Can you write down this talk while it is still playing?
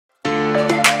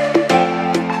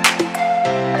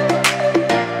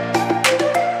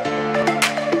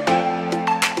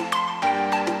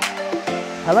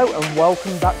Hello and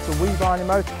welcome back to We Buy Any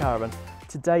Motorcaravan.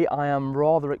 Today I am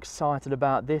rather excited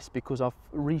about this because I've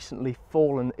recently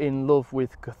fallen in love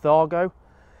with Carthago.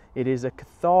 It is a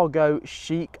Carthago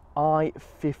Chic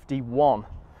I51.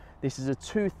 This is a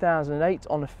 2008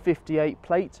 on a 58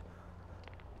 plate.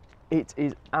 It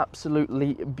is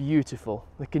absolutely beautiful.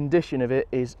 The condition of it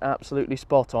is absolutely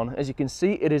spot on. As you can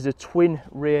see, it is a twin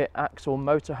rear axle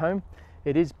motorhome.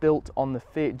 It is built on the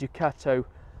Fiat Ducato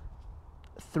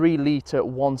 3 litre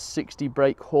 160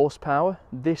 brake horsepower.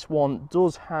 This one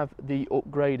does have the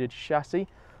upgraded chassis,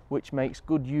 which makes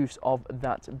good use of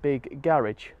that big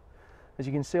garage. As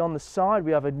you can see on the side,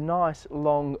 we have a nice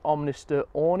long Omnister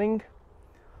awning,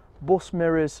 bus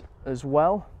mirrors as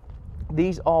well.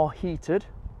 These are heated,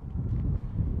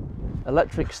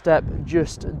 electric step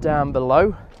just down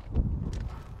below.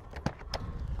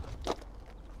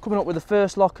 Coming up with the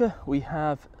first locker, we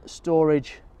have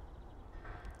storage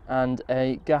and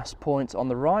a gas point on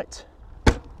the right.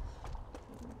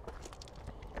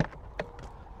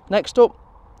 Next up,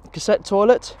 cassette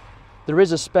toilet. There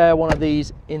is a spare one of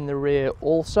these in the rear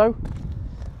also.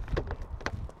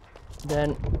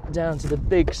 Then down to the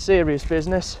big serious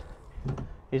business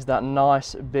is that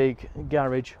nice big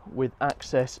garage with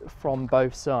access from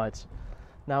both sides.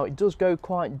 Now it does go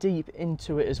quite deep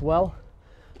into it as well.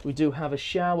 We do have a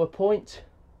shower point,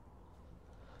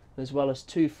 as well as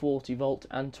two 40 volt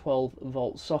and 12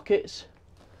 volt sockets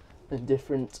and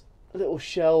different little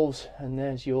shelves, and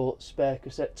there's your spare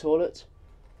cassette toilet.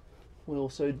 We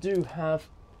also do have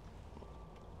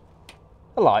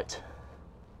a light.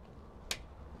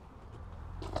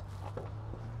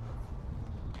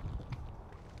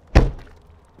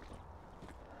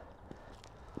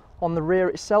 On the rear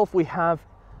itself, we have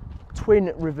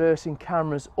twin reversing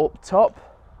cameras up top.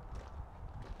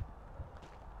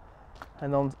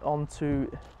 And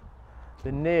onto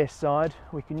the near side,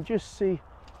 we can just see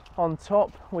on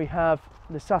top we have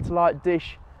the satellite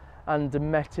dish and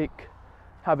Dometic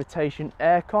habitation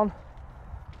aircon.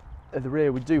 At the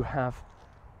rear we do have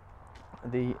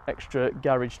the extra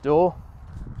garage door.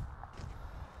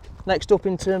 Next up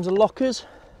in terms of lockers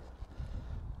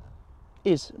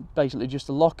is basically just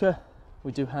a locker.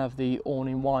 We do have the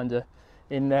awning winder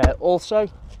in there also.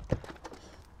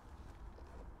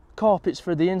 Carpets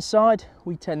for the inside.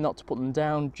 We tend not to put them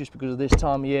down just because of this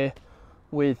time of year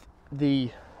with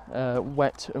the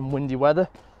wet and windy weather.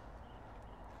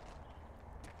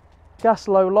 Gas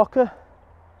low locker,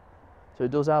 so it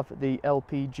does have the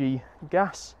LPG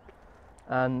gas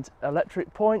and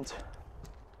electric point.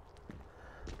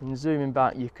 And zooming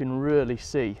back, you can really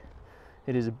see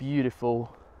it is a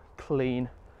beautiful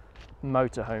clean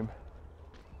motorhome.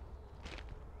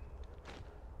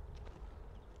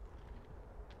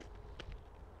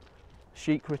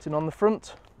 Chic written on the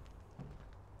front.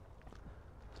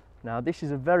 Now this is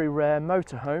a very rare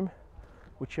motorhome,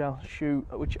 which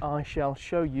I shall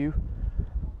show you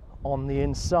on the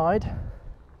inside,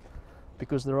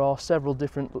 because there are several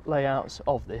different layouts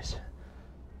of this,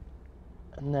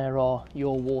 and there are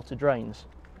your water drains.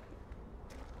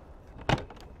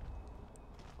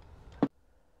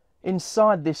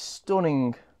 Inside this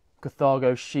stunning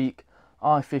Carthago Chic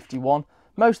I51,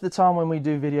 most of the time when we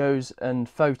do videos and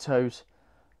photos,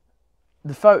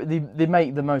 they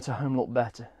make the motorhome look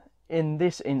better. In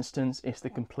this instance, it's the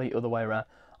complete other way around.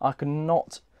 I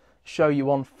cannot show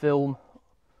you on film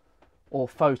or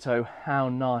photo how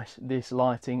nice this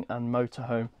lighting and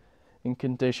motorhome in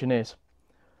condition is.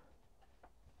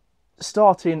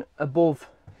 Starting above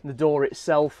the door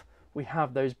itself, we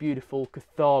have those beautiful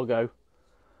Carthago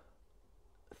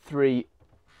 3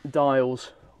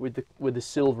 dials with the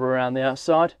silver around the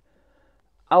outside.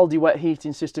 Aldi wet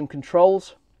heating system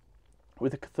controls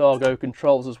with the Carthago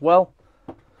controls as well.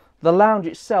 The lounge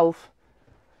itself,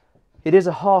 it is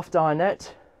a half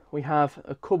dinette. We have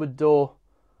a cupboard door,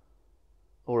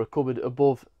 or a cupboard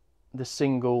above the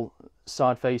single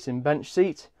side facing bench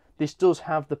seat. This does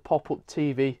have the pop-up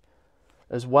TV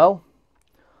as well.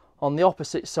 On the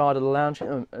opposite side of the lounge,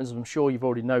 as I'm sure you've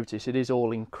already noticed, it is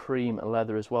all in cream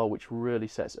leather as well, which really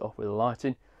sets it off with the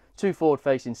lighting. 2 forward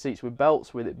facing seats with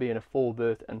belts, with it being a 4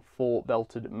 berth and 4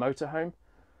 belted motorhome.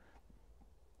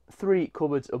 3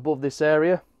 cupboards above this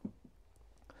area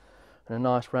and a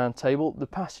nice round table. The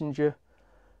passenger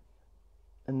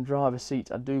and driver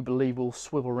seat, I do believe, will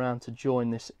swivel around to join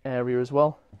this area as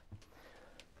well.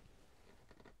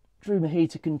 Room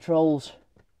heater controls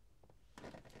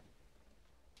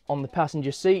on the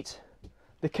passenger seat.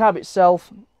 The cab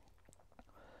itself,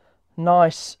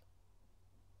 nicely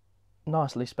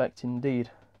spec'd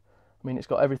indeed. I mean, it's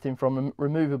got everything from a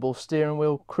removable steering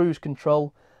wheel, cruise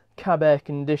control, cab air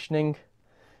conditioning.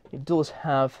 It does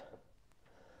have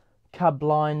cab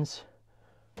blinds,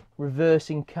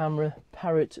 reversing camera,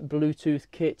 Parrot Bluetooth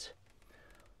kit,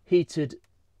 heated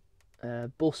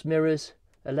bus mirrors,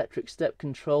 electric step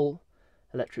control,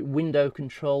 electric window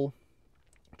control.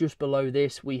 Just below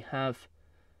this we have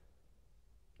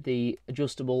the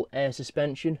adjustable air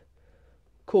suspension,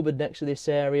 cupboard next to this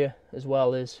area, as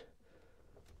well as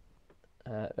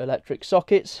electric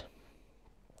sockets.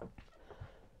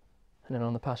 And then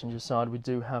on the passenger side we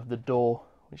do have the door,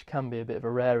 which can be a bit of a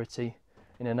rarity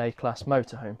in an A-class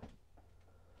motorhome.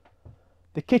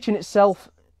 The kitchen itself,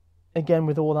 again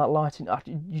with all that lighting,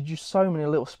 you just so many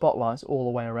little spotlights all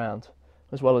the way around,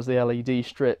 as well as the LED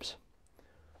strips.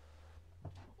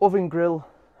 Oven grill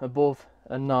above,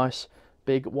 a nice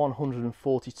big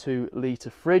 142 litre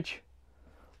fridge,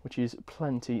 which is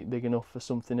plenty big enough for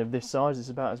something of this size. It's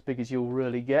about as big as you'll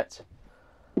really get.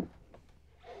 The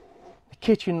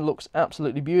kitchen looks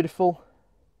absolutely beautiful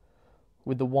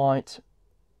with the white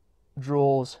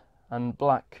drawers and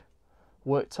black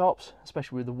worktops,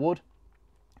 especially with the wood.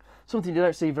 Something you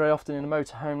don't see very often in a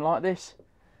motorhome like this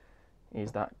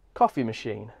is that coffee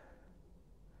machine.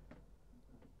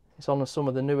 It's on some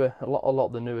of the newer, a lot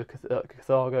of the newer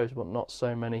Carthagos, but not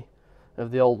so many of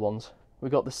the old ones.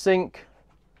 We've got the sink,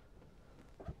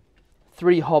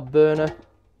 3 hob burner,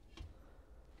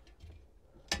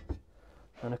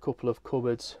 and a couple of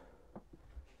cupboards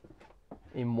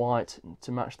in white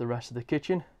to match the rest of the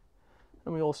kitchen.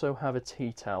 And we also have a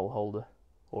tea towel holder,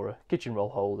 or a kitchen roll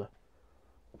holder.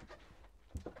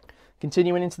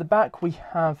 Continuing into the back, we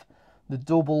have the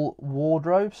double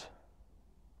wardrobes.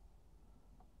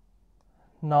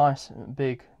 Nice,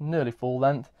 big, nearly full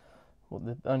length. But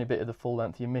the only bit of the full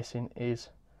length you're missing is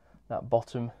that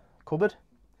bottom cupboard.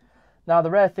 Now,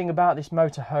 the rare thing about this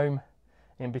motorhome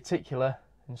in particular,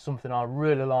 and something I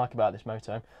really like about this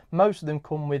motorhome, most of them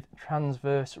come with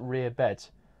transverse rear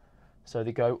beds. So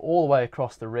they go all the way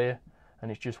across the rear, and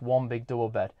it's just one big double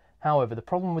bed. However, the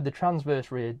problem with the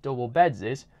transverse rear double beds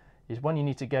is when you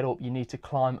need to get up, you need to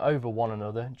climb over one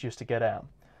another just to get out.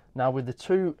 Now, with the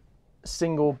 2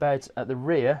 single beds at the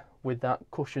rear, with that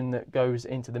cushion that goes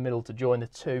into the middle to join the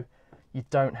 2, you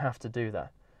don't have to do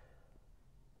that.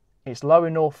 It's low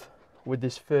enough with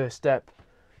this first step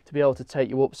to be able to take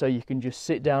you up, so you can just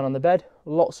sit down on the bed.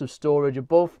 Lots of storage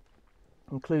above,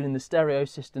 including the stereo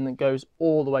system that goes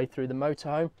all the way through the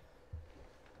motorhome.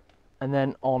 And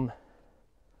then on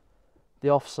the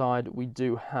offside we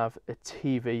do have a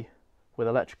TV with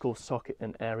electrical socket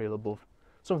and aerial above.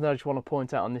 Something I just want to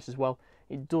point out on this as well,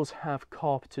 it does have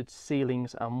carpeted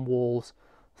ceilings and walls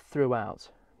throughout.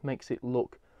 Makes it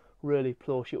look really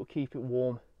plush. It will keep it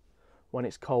warm when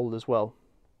it's cold as well.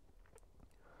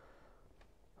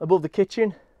 Above the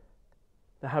kitchen,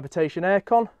 the habitation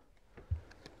aircon,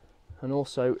 and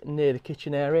also near the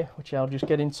kitchen area, which I'll just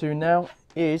get into now,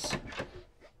 is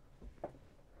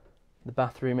the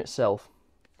bathroom itself.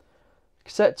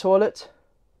 Cassette toilet,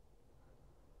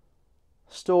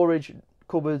 storage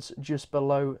cupboards just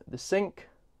below the sink,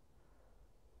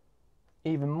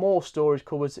 even more storage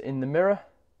cupboards in the mirror.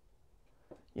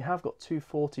 You have got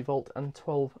 240 volt and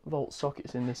 12 volt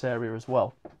sockets in this area as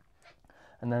well,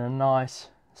 and then a nice,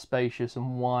 spacious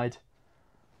and wide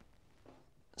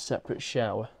separate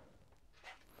shower.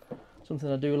 Something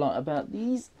I do like about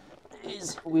these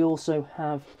is we also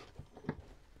have,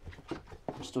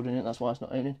 I'm stood in it, that's why it's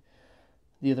not opening,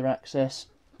 the other access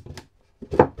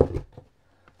to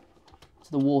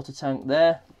the water tank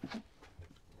there.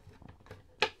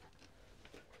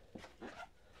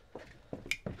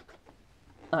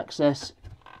 Access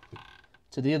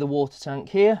to the other water tank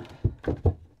here.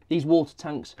 These water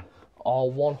tanks are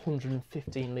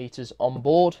 115 litres on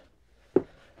board,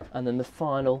 and then the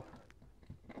final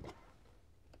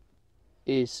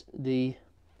is the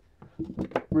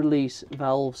release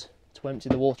valves to empty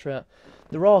the water out.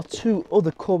 There are 2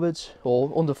 other cupboards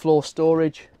or underfloor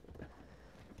storage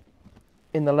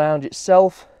in the lounge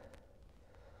itself.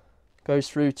 Goes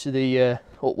through to the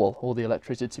all the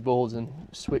electricity boards and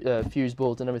fuse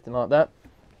boards and everything like that.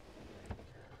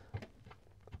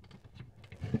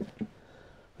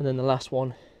 And then the last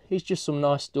one is just some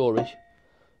nice storage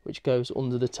which goes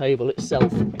under the table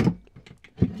itself.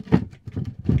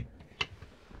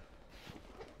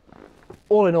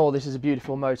 All in all, this is a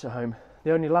beautiful motorhome.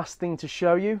 The only last thing to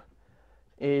show you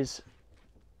is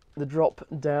the drop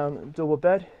down double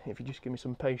bed. If you just give me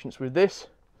some patience with this.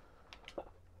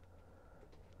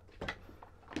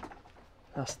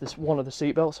 That's this one of the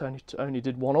seat belts. I only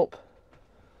did one up,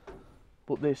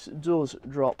 but this does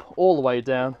drop all the way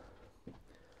down,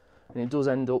 and it does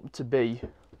end up to be,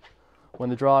 when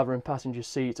the driver and passenger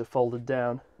seat are folded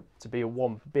down, to be a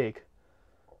one big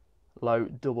low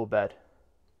double bed.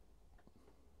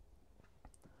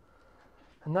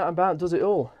 And that about does it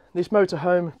all. This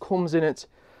motorhome comes in at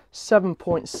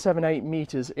 7.78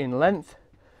 metres in length,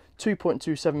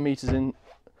 2.27 metres in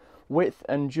width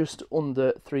and just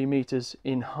under 3 metres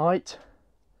in height.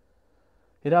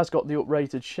 It has got the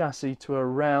uprated chassis to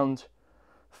around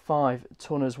 5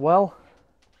 tonne as well,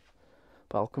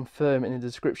 but I'll confirm in the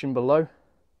description below.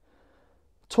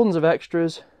 Tons of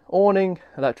extras: awning,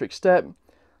 electric step,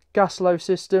 gas low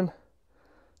system,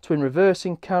 twin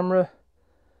reversing camera,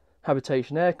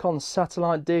 habitation aircon,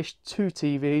 satellite dish, 2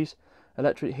 TVs,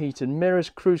 electric heated mirrors,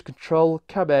 cruise control,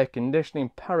 cab air conditioning,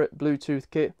 Parrot Bluetooth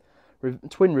kit,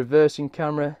 twin reversing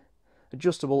camera,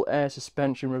 adjustable air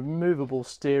suspension, removable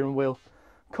steering wheel,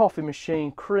 coffee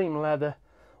machine, cream leather.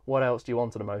 What else do you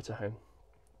want on a motorhome?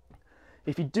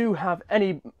 If you do have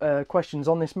any questions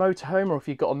on this motorhome, or if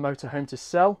you've got a motorhome to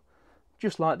sell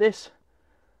just like this,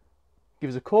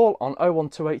 give us a call on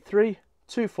 01283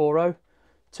 240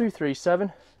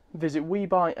 237. Visit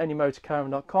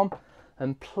WeBuyAnyMotorcaravan.com,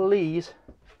 and please,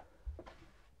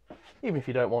 even if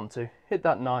you don't want to, hit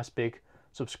that nice big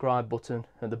subscribe button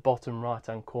at the bottom right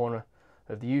hand corner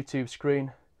of the YouTube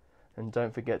screen, and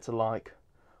don't forget to like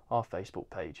our Facebook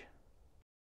page.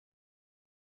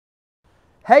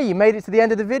 Hey, you made it to the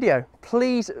end of the video.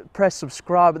 Please press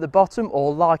subscribe at the bottom,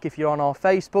 or like if you're on our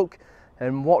Facebook,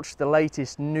 and watch the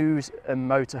latest news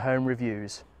and motorhome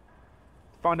reviews. To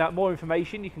find out more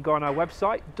information, you can go on our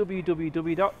website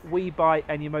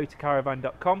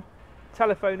www.webuyanymotorcaravan.com.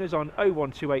 Telephone us on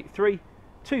 01283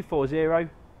 240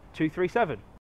 237.